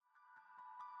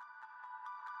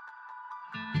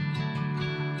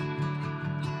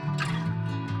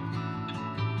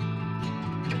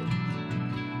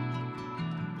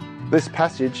This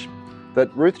passage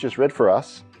that Ruth just read for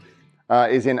us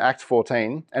is in Acts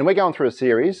 14, and we're going through a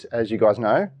series, as you guys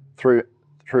know, through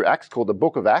Acts called the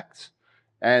Book of Acts.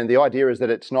 And the idea is that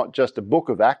it's not just a book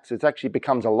of Acts, it actually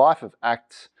becomes a life of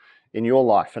Acts in your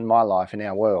life and my life, in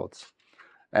our worlds.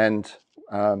 And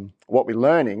what we're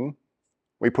learning,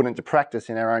 we put into practice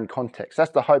in our own context.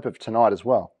 That's the hope of tonight as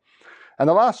well. And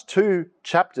the last two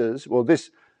chapters, well, this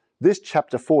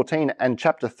chapter 14 and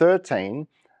chapter 13,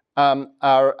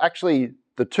 are actually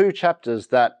the two chapters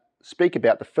that speak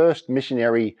about the first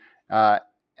missionary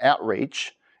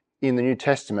outreach in the New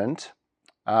Testament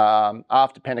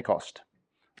after Pentecost.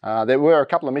 There were a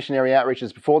couple of missionary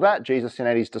outreaches before that. Jesus sent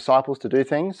out his disciples to do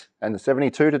things and the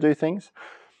 72 to do things.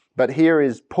 But here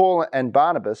is Paul and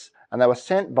Barnabas, and they were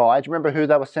sent by, do you remember who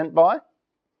they were sent by?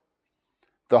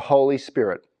 The Holy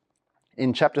Spirit.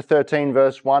 In chapter 13,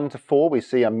 verse 1 to 4, we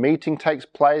see a meeting takes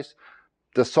place.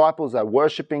 Disciples are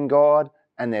worshipping God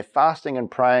and they're fasting and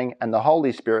praying, and the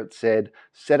Holy Spirit said,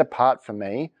 "Set apart for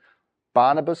me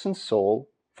Barnabas and Saul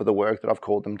for the work that I've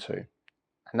called them to."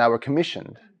 And they were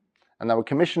commissioned. And they were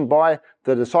commissioned by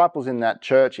the disciples in that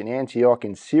church in Antioch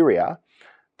in Syria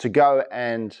to go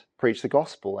and preach the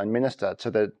gospel and minister to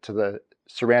the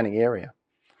surrounding area.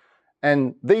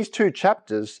 And these two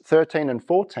chapters, 13 and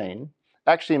 14,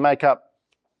 actually make up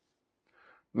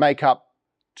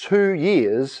 2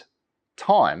 years'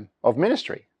 time of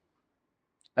ministry.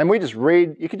 And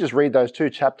you could just read those two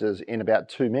chapters in about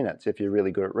 2 minutes if you're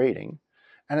really good at reading.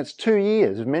 And it's 2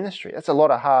 years of ministry. That's a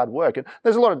lot of hard work. And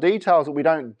there's a lot of details that we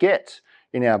don't get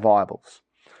in our Bibles.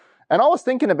 And I was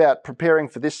thinking about preparing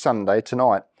for this Sunday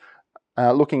tonight,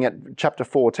 looking at chapter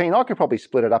 14. I could probably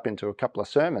split it up into a couple of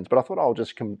sermons, but I thought I'll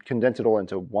just condense it all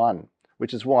into one,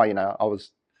 which is why, I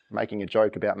was making a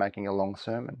joke about making a long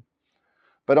sermon.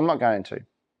 But I'm not going to,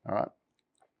 all right?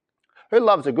 Who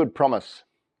loves a good promise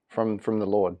from the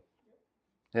Lord?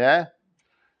 Yeah?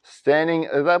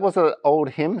 That was an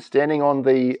old hymn, standing on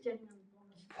the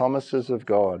promises of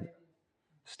God.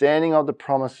 Standing on the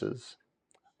promises.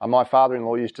 My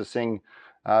father-in-law used to sing,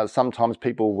 sometimes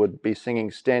people would be singing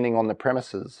standing on the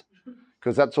premises,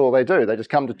 because that's all they do. They just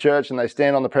come to church and they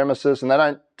stand on the premises, and they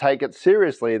don't take it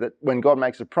seriously that when God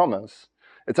makes a promise,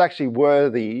 it's actually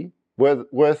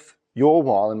worth your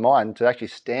while and mine to actually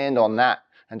stand on that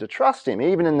and to trust him,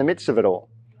 even in the midst of it all.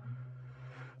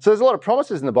 So there's a lot of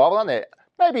promises in the Bible, aren't there?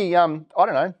 Maybe, I don't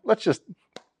know, let's just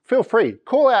feel free.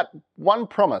 Call out one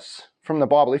promise from the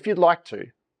Bible if you'd like to.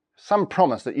 Some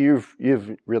promise that you've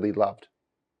really loved.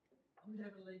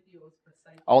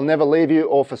 I'll never leave you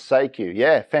or forsake you.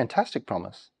 Yeah, fantastic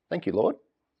promise. Thank you, Lord.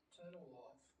 Eternal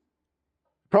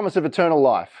life. Promise of eternal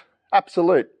life.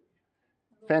 Absolute.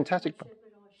 Fantastic.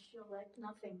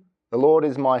 The Lord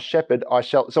is my shepherd, I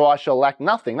shall lack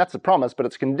nothing. That's a promise, but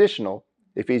it's conditional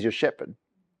if he's your shepherd.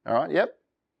 All right, yep.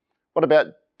 What about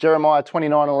Jeremiah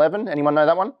 29:11? Anyone know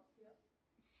that one? Yep.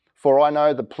 For I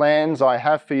know the plans I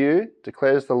have for you,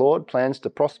 declares the Lord, plans to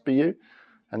prosper you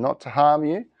and not to harm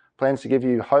you, plans to give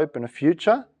you hope and a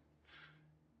future.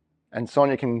 And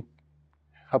Sonia can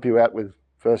help you out with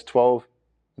verse 12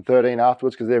 and 13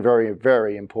 afterwards, because they're very,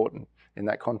 very important in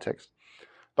that context.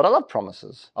 But I love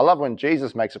promises. I love when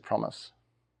Jesus makes a promise.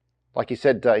 Like he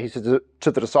said to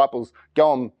the disciples,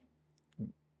 go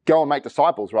and make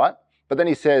disciples, right? But then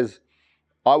he says,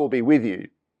 I will be with you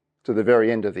to the very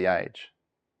end of the age.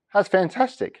 That's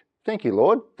fantastic. Thank you,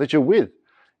 Lord, that you're with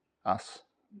us.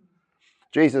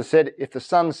 Jesus said, if the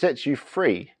Son sets you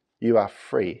free, you are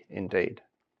free indeed.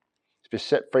 If you're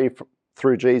set free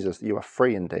through Jesus, you are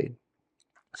free indeed.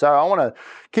 So I want to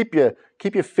keep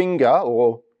your finger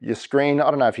or your screen.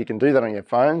 I don't know if you can do that on your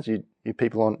phones, you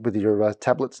people with your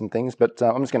tablets and things, but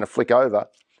I'm just going to flick over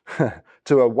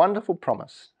to a wonderful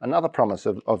promise, another promise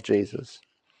of Jesus.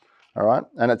 All right,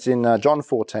 and it's in John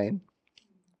 14,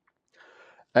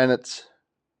 and it's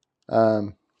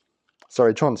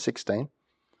John 16,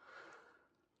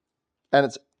 and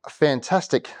it's a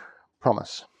fantastic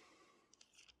promise.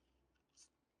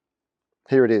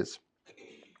 Here it is.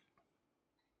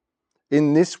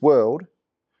 In this world,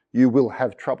 you will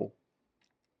have trouble.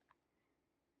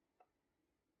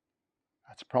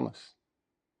 That's a promise.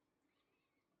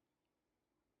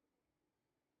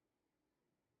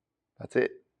 That's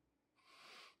it.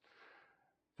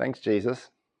 Thanks, Jesus.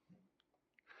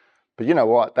 But you know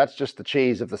what? That's just the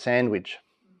cheese of the sandwich.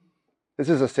 This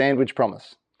is a sandwich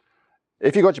promise.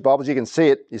 If you've got your Bibles, you can see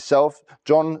it yourself.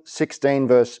 John 16,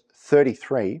 verse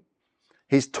 33.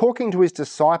 He's talking to his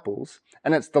disciples,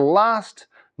 and it's the last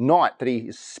night that he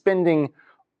is spending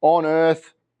on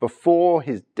earth before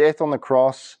his death on the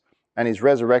cross and his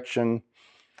resurrection.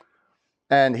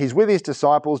 And he's with his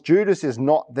disciples. Judas is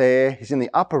not there. He's in the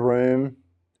upper room,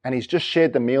 and he's just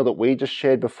shared the meal that we just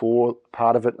shared before,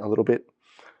 part of it a little bit.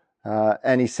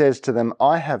 And he says to them,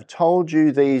 I have told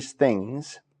you these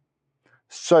things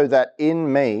so that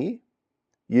in me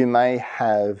you may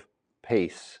have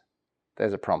peace.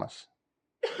 There's a promise.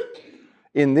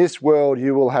 In this world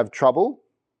you will have trouble.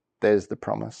 There's the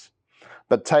promise.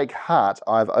 But take heart,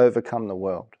 I've overcome the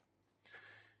world.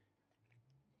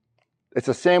 It's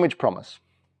a sandwich promise.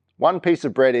 One piece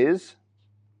of bread is,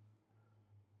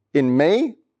 in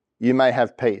me, you may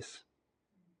have peace.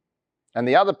 And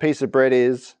the other piece of bread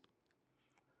is,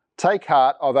 take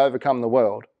heart, I've overcome the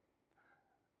world.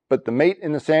 But the meat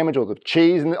in the sandwich, or the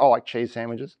cheese, I like cheese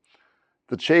sandwiches.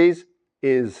 The cheese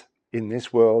is, in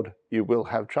this world, you will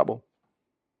have trouble.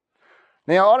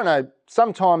 Now, I don't know,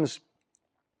 sometimes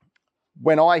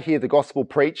when I hear the gospel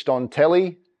preached on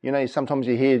telly, sometimes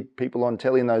you hear people on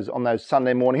telly on those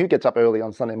Sunday morning. Who gets up early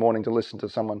on Sunday morning to listen to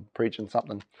someone preaching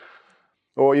something?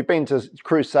 Or you've been to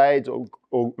crusades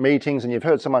or meetings and you've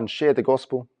heard someone share the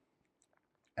gospel,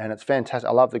 and it's fantastic.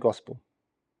 I love the gospel.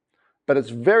 But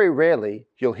it's very rarely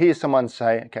you'll hear someone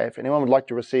say, okay, if anyone would like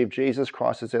to receive Jesus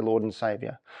Christ as their Lord and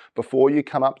Saviour, before you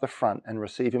come up the front and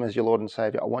receive him as your Lord and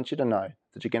Saviour, I want you to know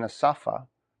that you're going to suffer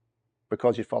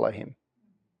because you follow him.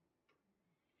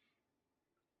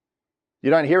 You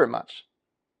don't hear it much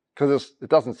because it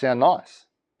doesn't sound nice.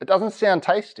 It doesn't sound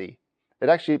tasty. It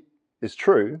actually is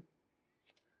true,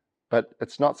 but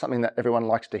it's not something that everyone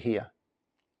likes to hear.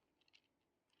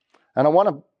 And I want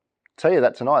to tell you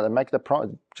that tonight,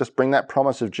 and just bring that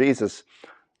promise of Jesus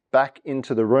back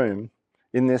into the room.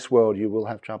 In this world you will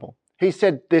have trouble. He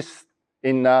said this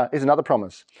here's another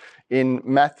promise. In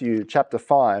Matthew chapter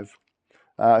 5,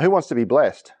 who wants to be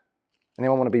blessed?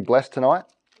 Anyone want to be blessed tonight?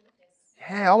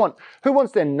 Yeah, who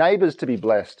wants their neighbours to be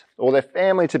blessed or their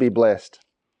family to be blessed?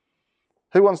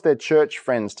 Who wants their church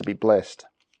friends to be blessed?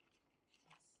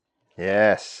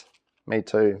 Yes, me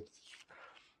too.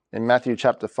 In Matthew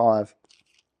chapter 5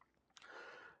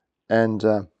 and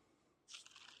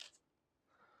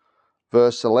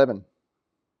verse 11.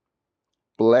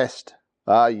 Blessed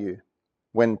are you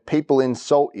when people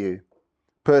insult you,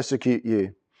 persecute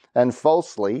you, and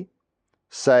falsely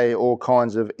say all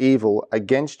kinds of evil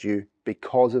against you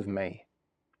because of me.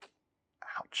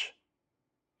 Ouch.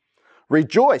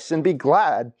 Rejoice and be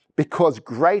glad, because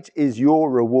great is your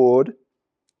reward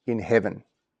in heaven.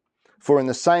 For in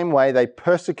the same way they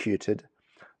persecuted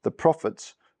the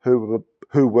prophets who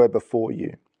were before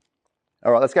you.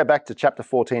 All right, let's go back to chapter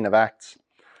 14 of Acts.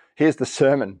 Here's the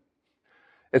sermon.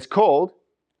 It's called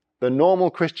The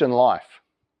Normal Christian Life.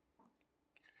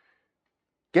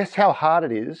 Guess how hard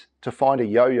it is to find a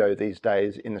yo-yo these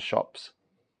days in the shops?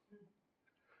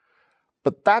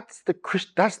 But that's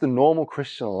the normal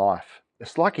Christian life.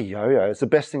 It's like a yo-yo. It's the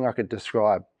best thing I could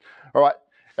describe. All right,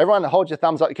 everyone hold your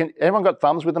thumbs up. Everyone got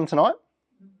thumbs with them tonight?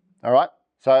 All right,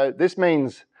 so this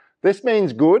means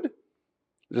good,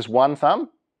 just one thumb.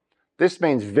 This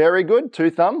means very good, 2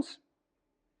 thumbs.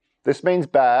 This means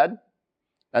bad,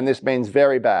 and this means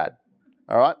very bad.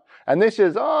 All right, and this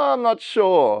is, I'm not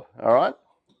sure. All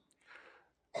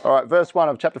right, verse 1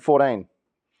 of chapter 14.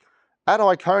 At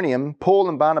Iconium, Paul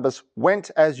and Barnabas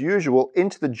went as usual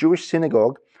into the Jewish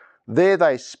synagogue. There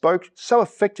they spoke so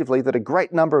effectively that a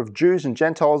great number of Jews and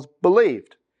Gentiles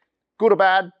believed. Good or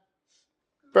bad?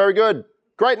 Very good.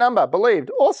 Great number believed.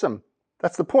 Awesome.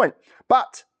 That's the point.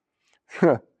 But,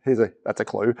 that's a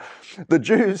clue. The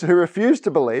Jews who refused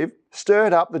to believe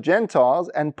stirred up the Gentiles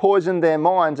and poisoned their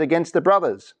minds against the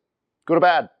brothers. Good or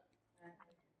bad?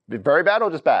 Very bad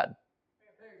or just bad?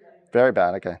 Very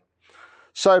bad, okay.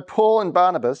 So Paul and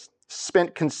Barnabas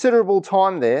spent considerable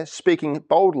time there speaking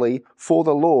boldly for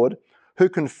the Lord, who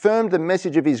confirmed the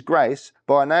message of his grace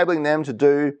by enabling them to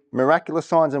do miraculous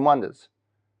signs and wonders.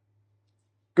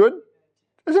 Good?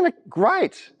 Isn't it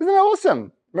great? Isn't it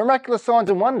awesome? Miraculous signs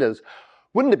and wonders.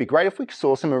 Wouldn't it be great if we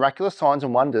saw some miraculous signs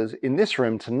and wonders in this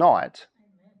room tonight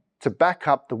to back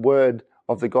up the word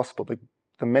of the gospel,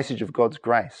 the message of God's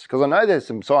grace? Because I know there's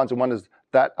some signs and wonders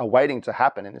that are waiting to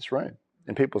happen in this room,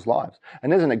 in people's lives.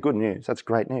 And isn't it good news? That's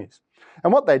great news.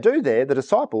 And what they do there, the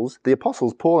disciples, the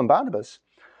apostles, Paul and Barnabas,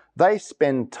 they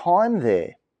spend time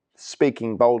there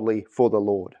speaking boldly for the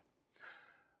Lord.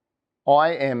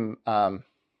 I'm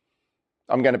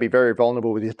going to be very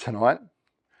vulnerable with you tonight.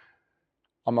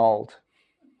 I'm old.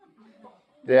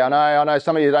 Yeah, I know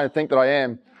some of you don't think that I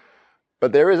am.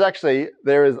 But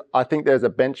I think there's a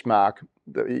benchmark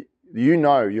that you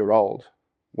know you're old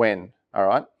when, all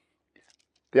right?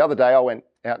 The other day I went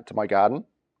out to my garden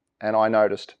and I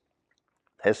noticed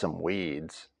there's some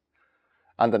weeds.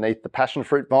 underneath the passion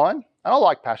fruit vine. And I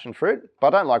like passion fruit,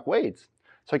 but I don't like weeds.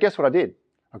 So guess what I did?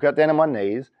 I got down on my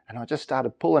knees and I just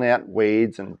started pulling out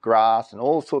weeds and grass and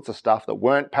all sorts of stuff that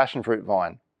weren't passion fruit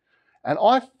vine. And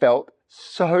I felt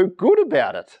so good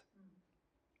about it.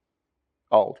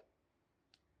 Old.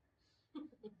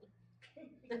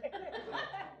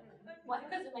 Why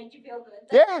does it make you feel good?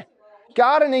 Yeah.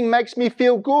 Gardening makes me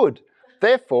feel good.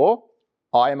 Therefore,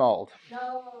 I am old.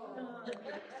 No.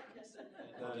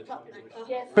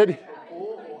 But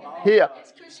here.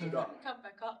 Come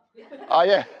back up. Oh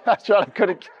yeah, that's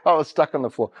right. I was stuck on the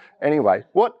floor. Anyway,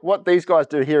 what these guys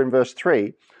do here in verse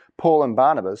 3, Paul and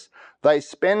Barnabas, they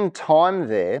spend time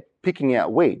there picking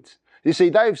out weeds. You see,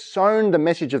 they've sown the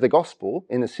message of the gospel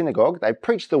in the synagogue. They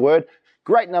preached the word.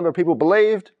 Great number of people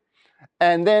believed.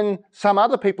 And then some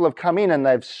other people have come in and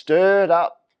they've stirred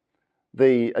up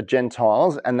the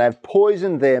Gentiles and they've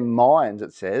poisoned their minds,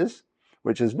 it says,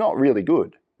 which is not really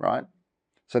good, right?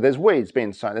 So there's weeds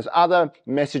being sown. There's other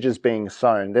messages being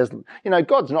sown. There's,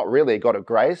 God's not really a God of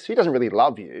grace. He doesn't really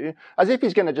love you, as if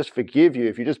he's going to just forgive you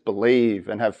if you just believe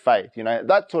and have faith,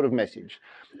 that sort of message.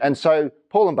 And so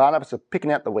Paul and Barnabas are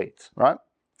picking out the weeds, right?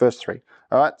 Verse 3.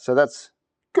 All right, so that's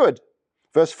good.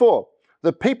 Verse 4.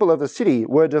 The people of the city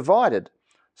were divided.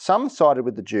 Some sided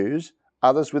with the Jews,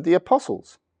 others with the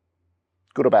apostles.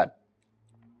 Good or bad?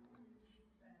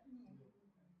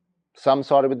 Some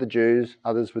sided with the Jews,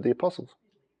 others with the apostles.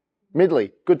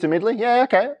 Middly. Good to middly? Yeah,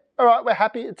 okay. All right, we're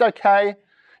happy. It's okay.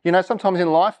 Sometimes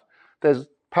in life, there's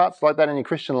parts like that in your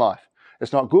Christian life.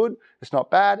 It's not good. It's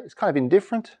not bad. It's kind of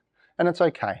indifferent. And it's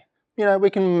okay. We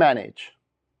can manage.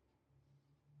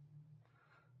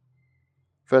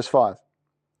 Verse 5.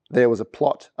 There was a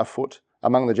plot afoot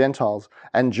among the Gentiles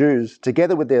and Jews,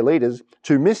 together with their leaders,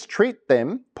 to mistreat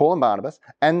them, Paul and Barnabas,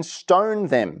 and stone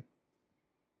them.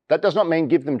 That does not mean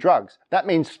give them drugs. That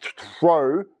means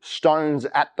throw stones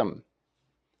at them.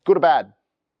 Good or bad?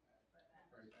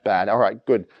 Bad. All right,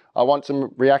 good. I want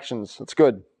some reactions. That's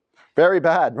good. Very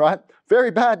bad, right?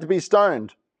 Very bad to be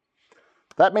stoned.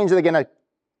 That means they're going to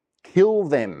kill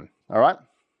them. All right?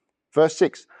 Verse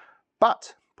 6.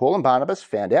 But Paul and Barnabas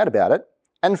found out about it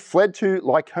and fled to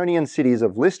Lycaonian cities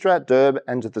of Lystra, Derbe,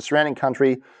 and to the surrounding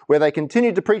country, where they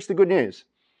continued to preach the good news.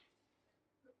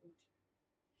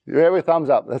 Yeah, with thumbs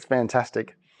up. That's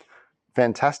fantastic.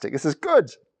 Fantastic. This is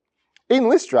good. In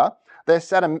Lystra, there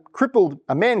sat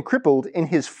a man crippled in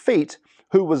his feet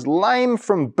who was lame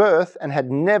from birth and had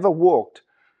never walked.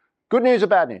 Good news or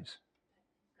bad news?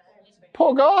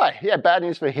 Poor guy. Yeah, bad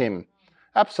news for him.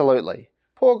 Absolutely.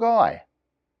 Poor guy.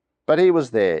 But he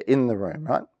was there in the room,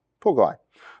 right? Poor guy.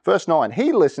 Verse 9,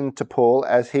 he listened to Paul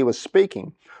as he was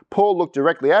speaking. Paul looked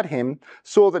directly at him,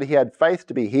 saw that he had faith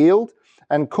to be healed,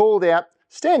 and called out,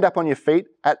 "Stand up on your feet."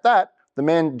 At that, the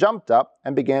man jumped up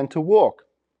and began to walk.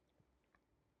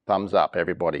 Thumbs up,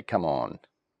 everybody. Come on.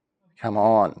 Come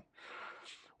on.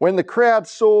 When the crowd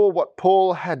saw what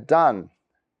Paul had done,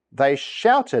 they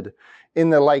shouted in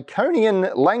the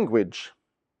Lycaonian language.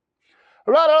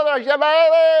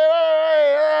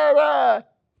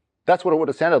 That's what it would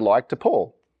have sounded like to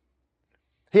Paul.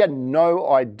 He had no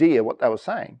idea what they were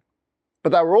saying.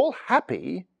 But they were all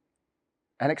happy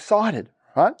and excited,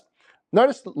 right?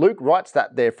 Notice that Luke writes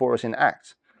that there for us in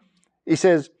Acts. He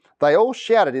says, they all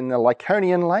shouted in the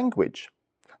Lycaonian language.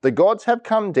 The gods have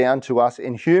come down to us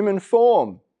in human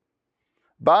form.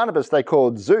 Barnabas they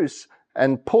called Zeus,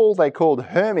 and Paul they called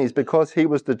Hermes because he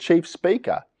was the chief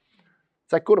speaker. Is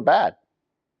that good or bad?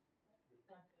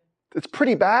 It's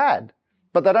pretty bad,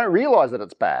 but they don't realise that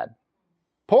it's bad.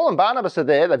 Paul and Barnabas are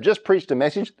there, they've just preached a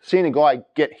message, seen a guy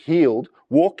get healed,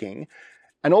 walking,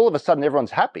 and all of a sudden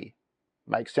everyone's happy.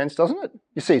 Makes sense, doesn't it?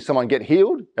 You see someone get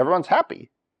healed, everyone's happy.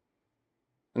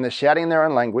 And they're shouting in their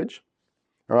own language,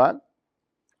 all right?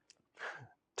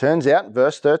 Turns out,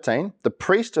 verse 13, the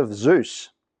priest of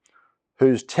Zeus,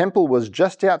 whose temple was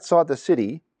just outside the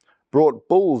city, brought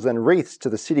bulls and wreaths to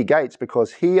the city gates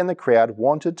because he and the crowd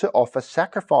wanted to offer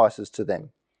sacrifices to them.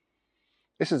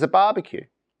 This is a barbecue.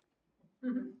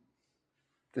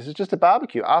 This is just a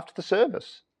barbecue after the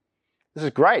service. This is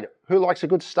great. Who likes a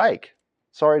good steak?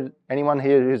 Sorry, anyone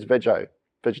here who's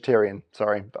vegetarian,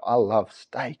 sorry, but I love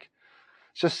steak.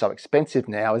 It's just so expensive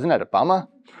now, isn't it? A bummer?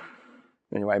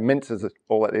 Anyway, mince is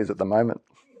all it is at the moment.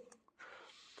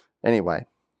 Anyway,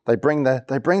 they bring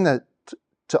the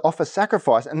to offer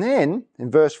sacrifice. And then, in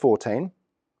verse 14,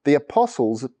 the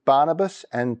apostles Barnabas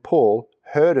and Paul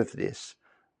heard of this.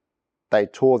 They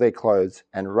tore their clothes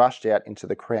and rushed out into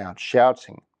the crowd,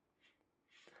 shouting,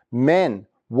 "Men,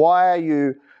 why are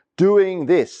you doing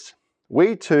this?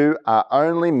 We too are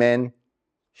only men,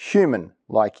 human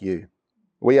like you.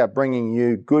 We are bringing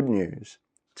you good news.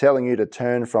 telling you to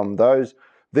turn from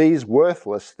these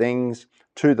worthless things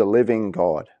to the living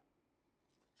God.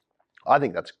 I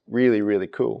think that's really, really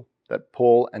cool that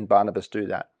Paul and Barnabas do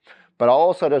that. But I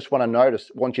also just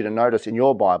want you to notice in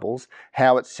your Bibles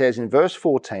how it says in verse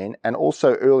 14, and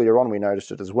also earlier on we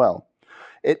noticed it as well.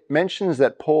 It mentions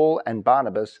that Paul and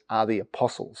Barnabas are the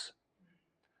apostles.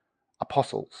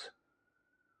 Apostles.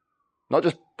 Not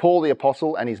just Paul the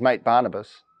apostle and his mate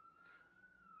Barnabas.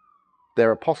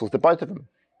 They're apostles. They're both of them.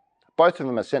 Both of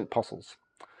them are sent apostles.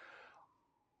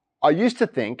 I used to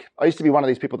be one of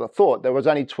these people that thought there was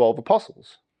only 12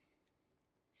 apostles.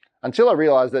 Until I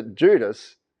realized that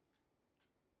Judas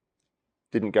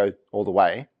didn't go all the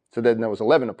way. So then there was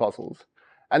 11 apostles.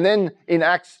 And then in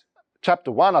Acts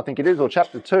chapter 1, I think it is, or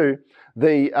chapter 2,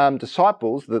 the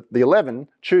disciples, the 11,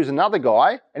 choose another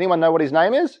guy. Anyone know what his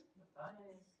name is?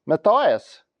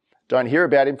 Matthias. Don't hear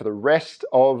about him for the rest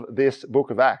of this book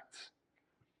of Acts.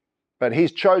 But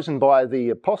he's chosen by the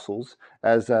apostles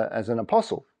as an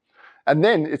apostle. And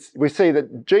then we see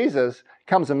that Jesus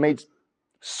comes and meets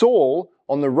Saul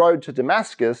on the road to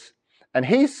Damascus, and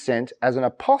he's sent as an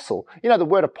apostle. You know, the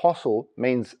word apostle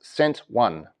means sent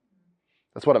one.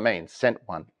 That's what it means, sent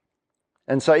one.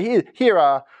 And so here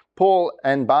are Paul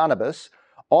and Barnabas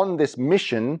on this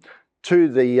mission to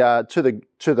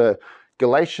the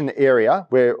Galatian area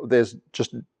where there's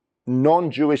just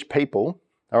non-Jewish people.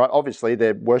 All right, obviously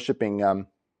they're worshipping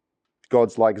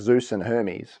gods like Zeus and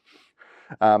Hermes,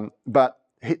 but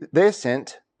they're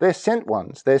sent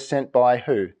ones. They're sent by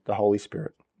who? The Holy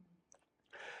Spirit.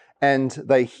 And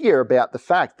they hear about the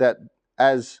fact that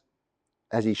as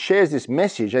he shares this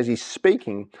message, as he's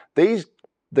speaking,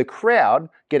 the crowd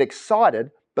get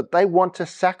excited, but they want to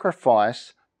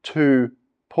sacrifice to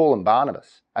Paul and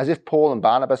Barnabas, as if Paul and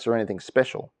Barnabas are anything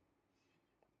special.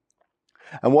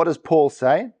 And what does Paul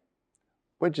say?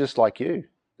 We're just like you.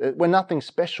 We're nothing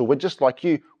special. We're just like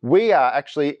you. We are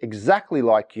actually exactly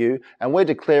like you, and we're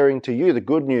declaring to you the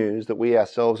good news that we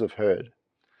ourselves have heard.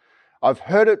 I've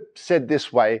heard it said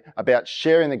this way about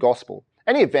sharing the gospel.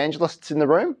 Any evangelists in the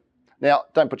room? Now,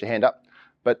 don't put your hand up,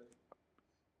 but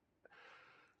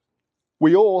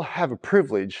we all have a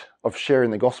privilege of sharing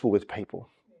the gospel with people,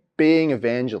 being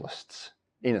evangelists,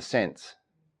 in a sense,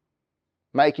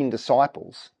 making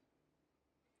disciples.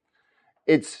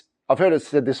 I've heard it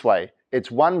said this way, it's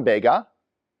one beggar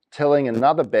telling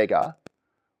another beggar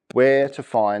where to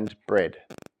find bread.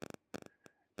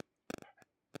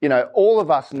 You know, all of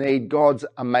us need God's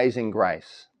amazing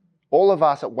grace. All of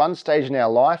us at one stage in our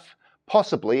life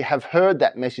possibly have heard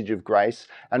that message of grace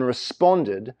and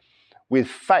responded with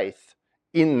faith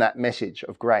in that message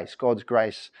of grace, God's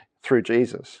grace through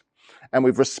Jesus. And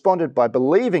we've responded by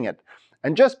believing it.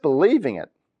 And just believing it,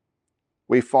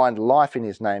 we find life in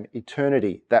his name,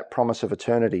 eternity, that promise of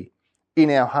eternity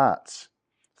in our hearts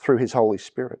through his Holy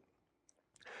Spirit.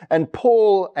 And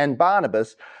Paul and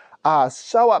Barnabas are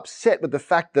so upset with the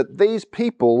fact that these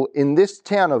people in this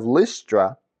town of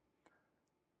Lystra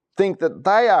think that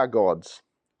they are gods,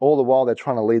 all the while they're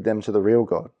trying to lead them to the real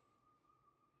God.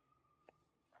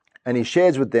 And he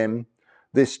shares with them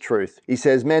this truth. He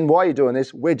says, men, why are you doing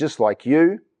this? We're just like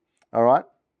you, all right?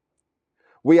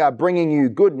 We are bringing you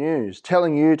good news,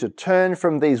 telling you to turn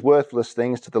from these worthless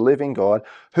things to the living God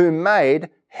who made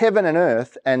heaven and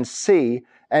earth and sea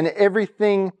and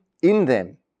everything in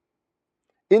them.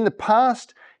 In the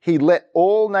past, he let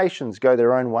all nations go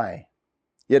their own way,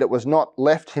 yet he has not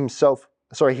left himself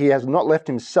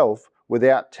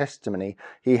without testimony.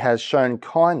 He has shown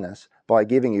kindness by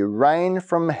giving you rain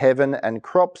from heaven and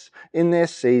crops in their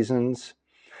seasons.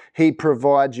 He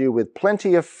provides you with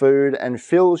plenty of food and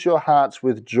fills your hearts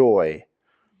with joy.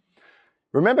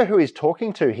 Remember who he's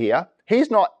talking to here.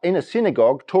 He's not in a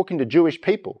synagogue talking to Jewish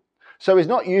people. So he's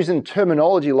not using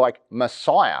terminology like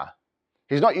Messiah.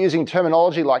 He's not using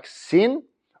terminology like sin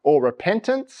or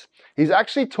repentance. He's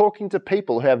actually talking to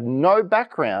people who have no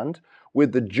background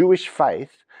with the Jewish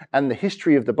faith and the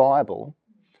history of the Bible.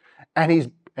 And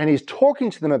he's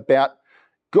talking to them about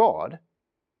God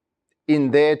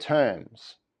in their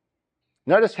terms.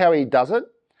 Notice how he does it.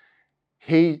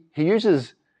 He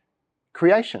uses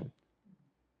creation.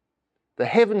 The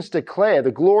heavens declare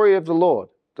the glory of the Lord.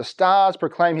 The stars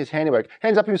proclaim his handiwork.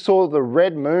 Hands up who saw the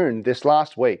red moon this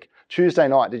last week, Tuesday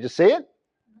night. Did you see it?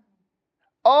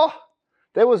 Oh,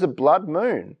 there was a blood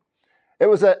moon. It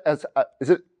was is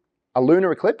it a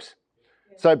lunar eclipse?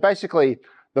 Yeah. So basically,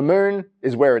 the moon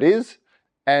is where it is,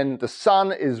 and the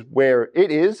sun is where it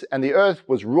is, and the earth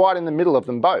was right in the middle of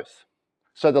them both.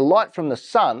 So the light from the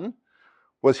sun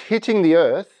was hitting the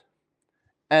earth,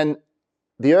 and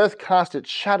the earth cast its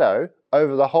shadow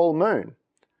over the whole moon.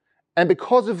 And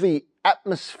because of the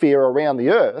atmosphere around the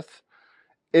earth,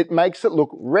 it makes it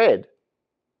look red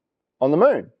on the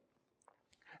moon.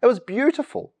 It was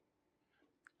beautiful.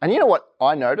 And you know what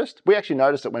I noticed? We actually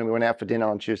noticed it when we went out for dinner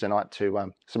on Tuesday night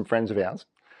to some friends of ours.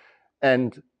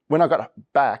 And when I got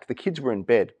back, the kids were in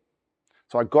bed.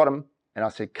 So I got them and I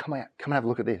said, come out, come and have a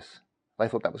look at this. They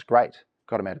thought that was great.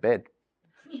 Got them out of bed.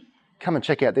 Come and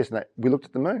check out this. And we looked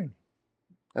at the moon.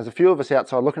 There's a few of us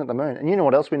outside looking at the moon. And you know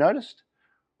what else we noticed?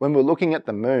 When we were looking at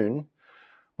the moon,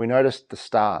 we noticed the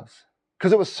stars.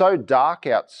 Because it was so dark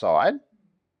outside,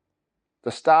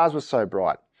 the stars were so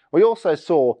bright. We also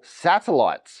saw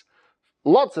satellites,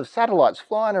 lots of satellites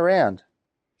flying around.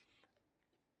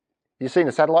 You seen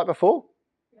a satellite before?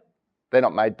 They're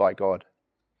not made by God.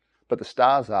 But the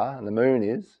stars are, and the moon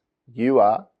is, you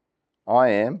are, I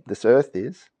am, this earth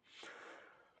is.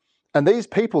 And these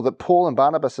people that Paul and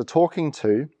Barnabas are talking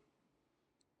to,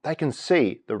 they can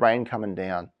see the rain coming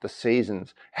down, the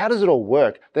seasons. How does it all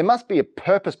work? There must be a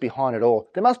purpose behind it all.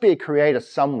 There must be a creator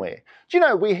somewhere. Do you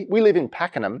know, we live in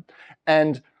Pakenham,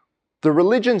 and the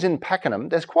religions in Pakenham,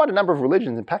 there's quite a number of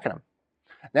religions in Pakenham.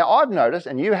 Now, I've noticed,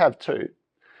 and you have too,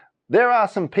 there are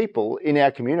some people in our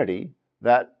community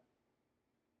that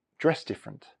dress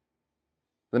different.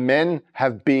 The men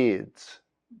have beards,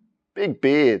 big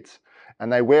beards,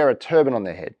 and they wear a turban on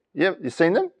their head. You've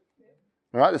seen them?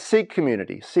 All right, the Sikh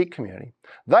community.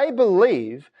 They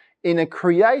believe in a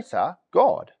creator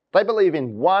God. They believe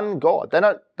in one God. They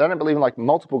don't believe in like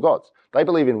multiple gods. They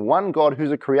believe in one God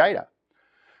who's a creator.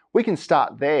 We can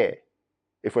start there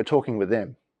if we're talking with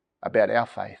them about our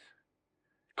faith.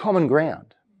 Common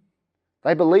ground.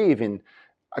 They believe in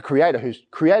a creator who's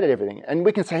created everything. And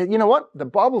we can say, you know what? The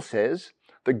Bible says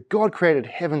that God created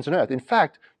heavens and earth. In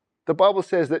fact, the Bible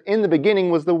says that in the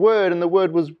beginning was the Word, and the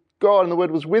Word was God, and the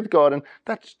Word was with God, and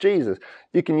that's Jesus.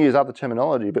 You can use other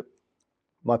terminology, but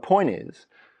my point is,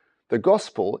 the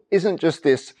gospel isn't just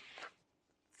this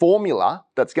formula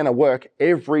that's going to work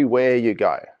everywhere you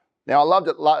go. Now, I loved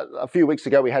it. A few weeks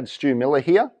ago, we had Stu Miller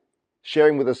here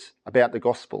sharing with us about the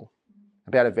gospel,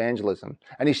 about evangelism.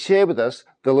 And he shared with us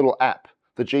the little app,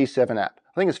 the G7 app.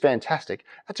 I think it's fantastic.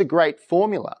 That's a great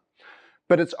formula.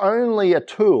 But it's only a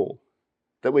tool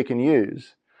that we can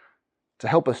use to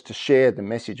help us to share the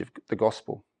message of the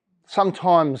gospel.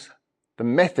 Sometimes the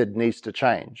method needs to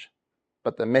change,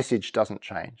 but the message doesn't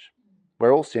change.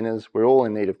 We're all sinners. We're all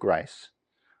in need of grace.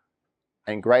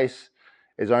 And grace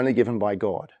is only given by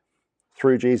God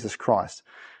through Jesus Christ.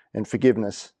 And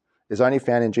forgiveness is only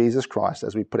found in Jesus Christ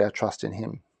as we put our trust in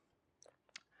him.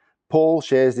 Paul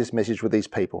shares this message with these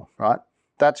people, right?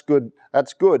 That's good.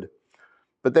 That's good.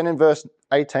 But then in verse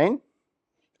 18,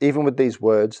 even with these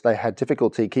words, they had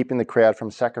difficulty keeping the crowd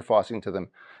from sacrificing to them.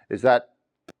 Is that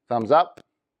thumbs up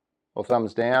or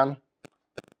thumbs down?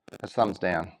 That's thumbs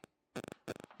down.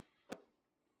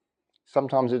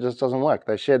 Sometimes it just doesn't work.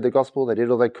 They shared the gospel, they did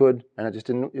all they could, and it just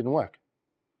didn't work.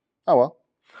 Oh well.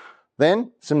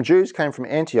 Then some Jews came from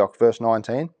Antioch, verse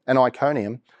 19, and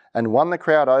Iconium, and won the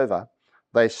crowd over.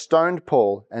 They stoned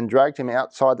Paul and dragged him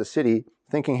outside the city,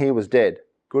 thinking he was dead.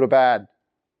 Good or bad?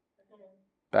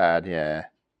 Bad, yeah.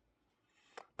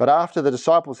 But after the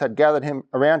disciples had gathered him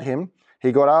around him,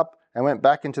 he got up and went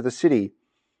back into the city.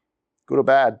 Good or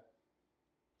bad?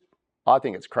 I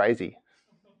think it's crazy.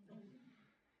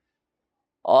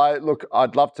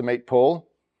 I'd love to meet Paul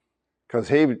because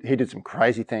he did some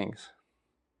crazy things.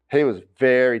 He was a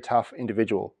very tough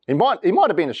individual. He might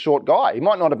have been a short guy. He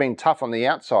might not have been tough on the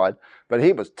outside, but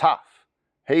he was tough.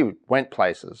 He went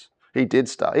places. He did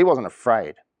stuff. He wasn't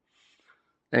afraid.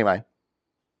 Anyway,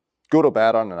 good or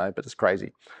bad, I don't know, but it's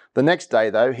crazy. The next day,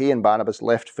 though, he and Barnabas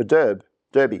left for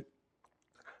Derbe.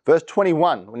 Verse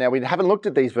 21. Now, we haven't looked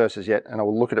at these verses yet, and I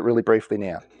will look at it really briefly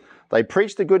now. They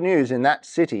preached the good news in that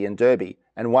city, in Derbe,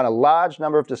 and won a large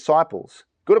number of disciples.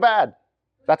 Good or bad?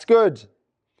 That's good.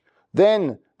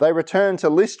 Then they returned to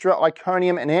Lystra,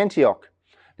 Iconium, and Antioch.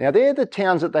 Now, they're the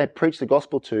towns that they preached the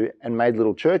gospel to and made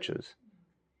little churches.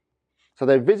 So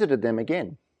they visited them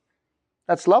again.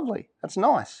 That's lovely. That's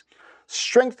nice.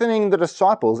 Strengthening the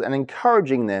disciples and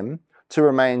encouraging them to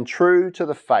remain true to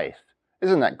the faith.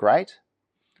 Isn't that great?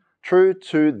 True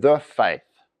to the faith.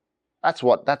 That's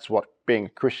what being a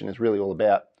Christian is really all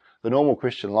about. The normal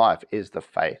Christian life is the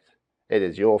faith. It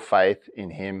is your faith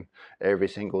in him every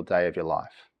single day of your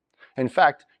life. In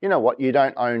fact, you know what? You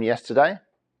don't own yesterday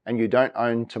and you don't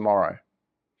own tomorrow.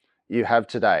 You have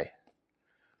today.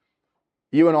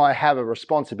 You and I have a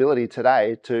responsibility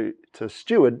today to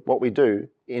steward what we do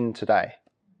in today.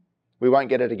 We won't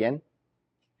get it again.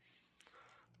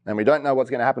 And we don't know what's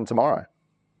going to happen tomorrow.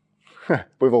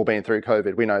 We've all been through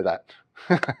COVID. We know that.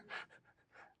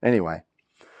 Anyway,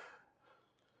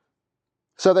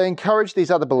 So they encouraged these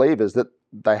other believers that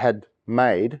they had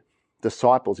made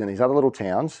disciples in these other little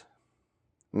towns,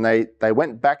 and they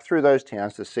went back through those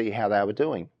towns to see how they were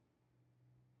doing.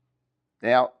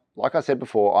 Now, like I said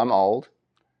before, I'm old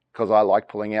because I like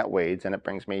pulling out weeds and it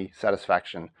brings me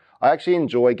satisfaction. I actually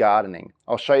enjoy gardening.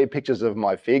 I'll show you pictures of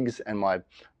my figs and my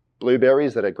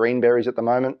blueberries that are green berries at the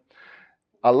moment.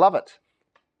 I love it.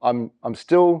 I'm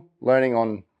still learning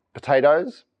on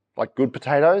potatoes, like good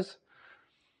potatoes,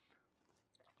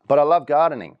 but I love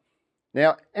gardening.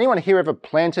 Now, anyone here ever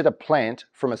planted a plant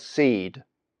from a seed?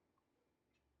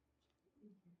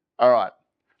 All right.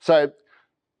 So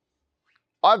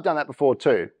I've done that before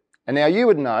too. And now you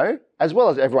would know, as well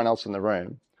as everyone else in the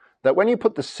room, that when you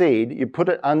put the seed, you put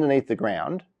it underneath the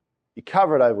ground, you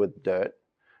cover it over with dirt,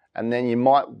 and then you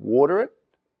might water it.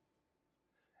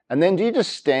 And then do you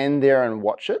just stand there and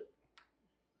watch it?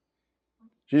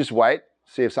 Do you just wait,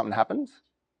 see if something happens?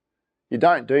 You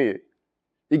don't, do you?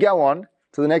 You go on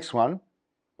to the next one,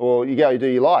 or you go do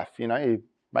your life. You know, you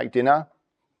make dinner,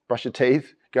 brush your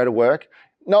teeth, go to work.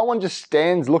 No one just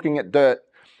stands looking at dirt,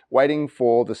 waiting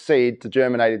for the seed to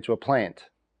germinate into a plant.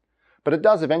 But it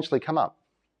does eventually come up.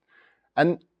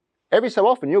 And every so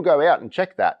often you'll go out and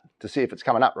check that to see if it's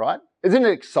coming up, right? Isn't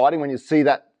it exciting when you see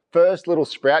that first little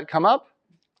sprout come up?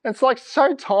 It's like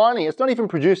so tiny. It's not even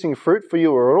producing fruit for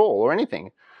you or at all or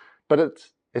anything. But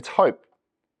it's hope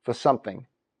for something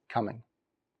coming.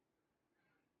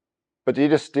 But do you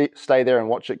just stay there and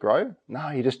watch it grow?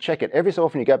 No, you just check it. Every so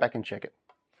often you go back and check it.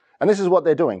 And this is what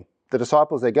they're doing. The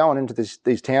disciples, they're going into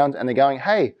these towns and they're going,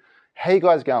 hey, how you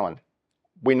guys going?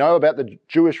 We know about the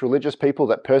Jewish religious people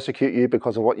that persecute you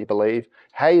because of what you believe.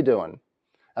 How you doing?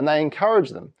 And they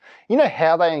encourage them. You know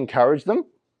how they encourage them?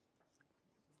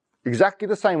 Exactly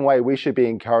the same way we should be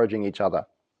encouraging each other.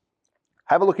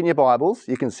 Have a look in your Bibles.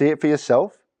 You can see it for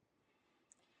yourself.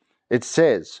 It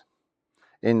says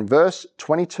in verse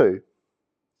 22,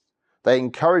 they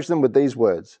encourage them with these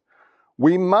words.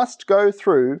 We must go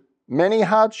through many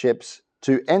hardships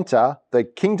to enter the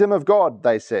kingdom of God,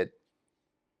 they said.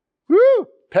 Woo!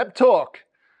 Pep talk.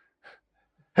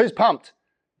 Who's pumped?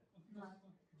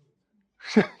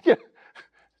 Yeah.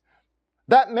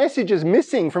 That message is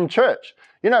missing from church.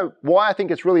 You know why I think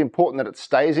it's really important that it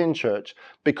stays in church?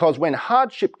 Because when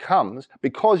hardship comes,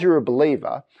 because you're a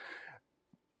believer,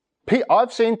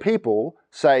 I've seen people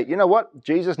say, you know what?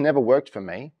 Jesus never worked for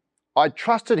me. I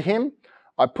trusted him.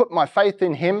 I put my faith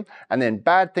in him, and then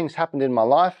bad things happened in my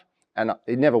life, and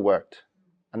it never worked.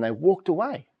 And they walked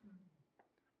away.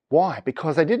 Why?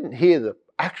 Because they didn't hear the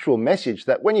actual message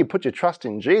that when you put your trust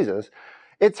in Jesus,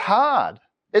 it's hard.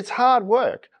 It's hard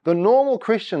work. The normal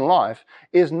Christian life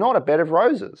is not a bed of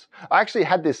roses. I actually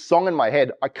had this song in my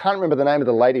head. I can't remember the name of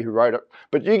the lady who wrote it,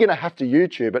 but you're going to have to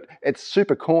YouTube it. It's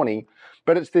super corny,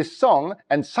 but it's this song,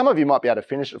 and some of you might be able to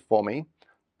finish it for me.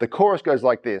 The chorus goes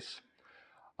like this.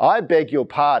 I beg your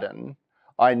pardon.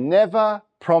 I never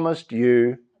promised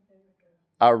you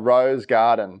a rose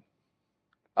garden.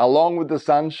 Along with the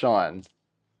sunshine,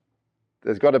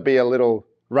 there's got to be a little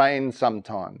rain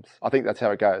sometimes. I think that's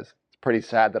how it goes. It's pretty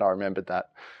sad that I remembered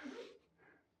that.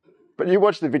 But you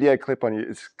watch the video clip on you,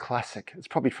 it's classic. It's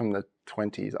probably from the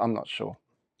 20s, I'm not sure.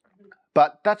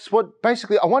 But that's what,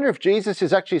 basically, I wonder if Jesus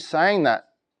is actually saying that,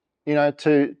 you know,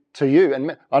 to you.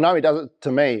 And I know he does it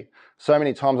to me. So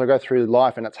many times I go through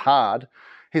life and it's hard.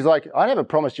 He's like, I never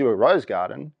promised you a rose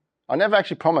garden. I never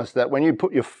actually promised that when you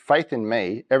put your faith in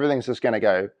me, everything's just going to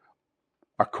go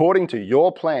according to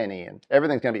your plan, Ian.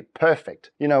 Everything's going to be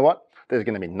perfect. You know what? There's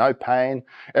going to be no pain.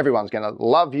 Everyone's going to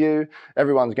love you.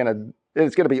 It's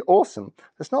going to be awesome.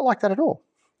 It's not like that at all.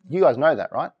 You guys know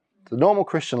that, right? The normal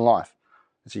Christian life.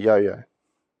 It's a yo-yo.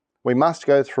 We must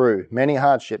go through many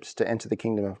hardships to enter the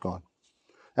kingdom of God.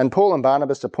 And Paul and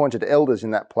Barnabas appointed elders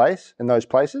in those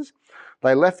places.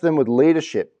 They left them with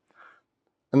leadership.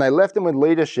 And they left them with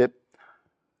leadership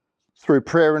through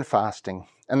prayer and fasting.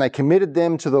 And they committed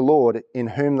them to the Lord in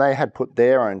whom they had put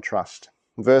their own trust.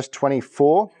 Verse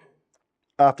 24,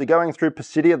 after going through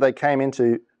Pisidia, they came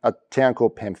into a town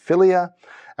called Pamphylia.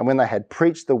 And when they had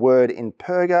preached the word in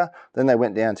Perga, then they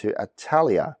went down to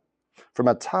Attalia. From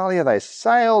Attalia, they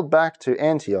sailed back to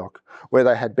Antioch, where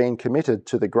they had been committed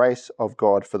to the grace of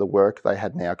God for the work they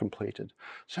had now completed.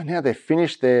 So now they've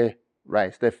finished their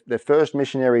race, their first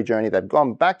missionary journey. They've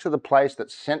gone back to the place that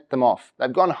sent them off.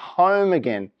 They've gone home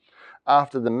again.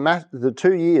 After the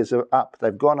 2 years are up,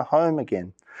 they've gone home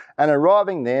again. And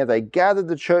arriving there, they gathered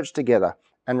the church together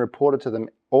and reported to them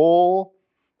all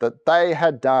that they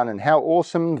had done and how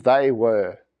awesome they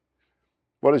were.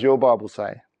 What does your Bible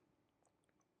say?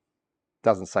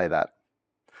 Doesn't say that.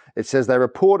 It says they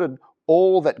reported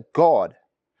all that God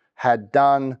had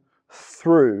done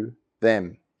through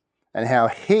them, and how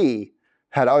he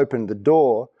had opened the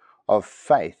door of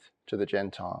faith to the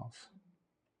Gentiles.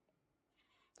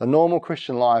 The normal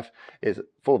Christian life is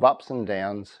full of ups and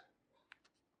downs,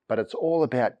 but it's all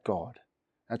about God.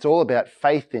 It's all about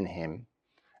faith in him,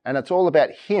 and it's all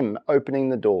about him opening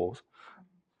the doors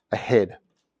ahead.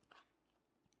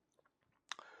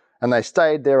 And they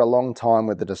stayed there a long time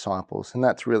with the disciples, and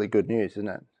that's really good news, isn't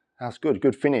it? That's good.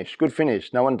 Good finish. Good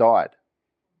finish. No one died.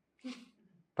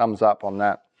 Thumbs up on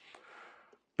that.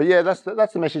 But yeah, that's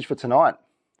the message for tonight.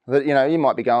 That, you know, you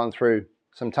might be going through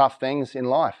some tough things in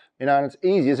life, you know, and it's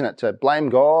easy, isn't it, to blame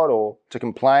God or to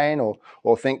complain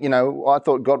or think, you know, I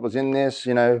thought God was in this,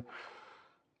 you know.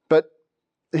 But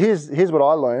here's what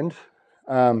I learned.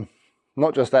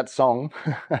 Not just that song,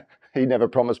 He Never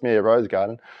Promised Me a Rose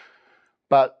Garden,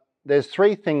 but there's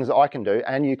 3 things I can do,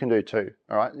 and you can do too,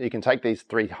 all right? You can take these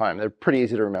 3 home. They're pretty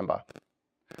easy to remember.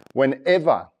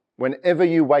 Whenever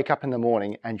you wake up in the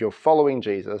morning and you're following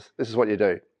Jesus, this is what you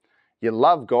do. You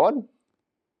love God,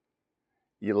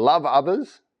 you love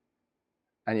others,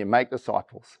 and you make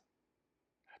disciples.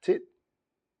 That's it.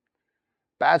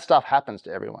 Bad stuff happens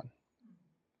to everyone.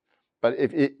 But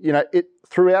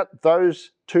throughout those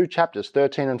 2 chapters,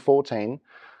 13 and 14,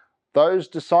 those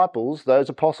disciples, those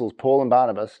apostles, Paul and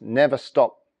Barnabas, never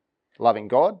stopped loving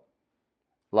God,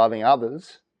 loving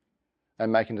others,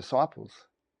 and making disciples.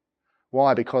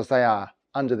 Why? Because they are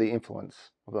under the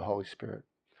influence of the Holy Spirit.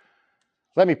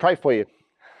 Let me pray for you.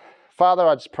 Father,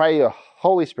 I just pray your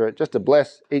Holy Spirit just to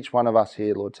bless each one of us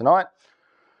here, Lord, tonight.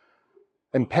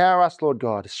 Empower us, Lord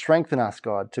God, strengthen us,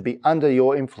 God, to be under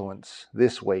your influence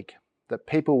this week, that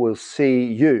people will see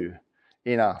you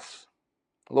in us.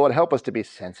 Lord, help us to be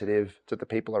sensitive to the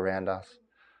people around us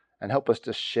and help us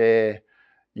to share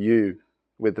you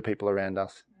with the people around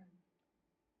us.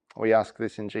 We ask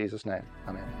this in Jesus' name.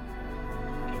 Amen.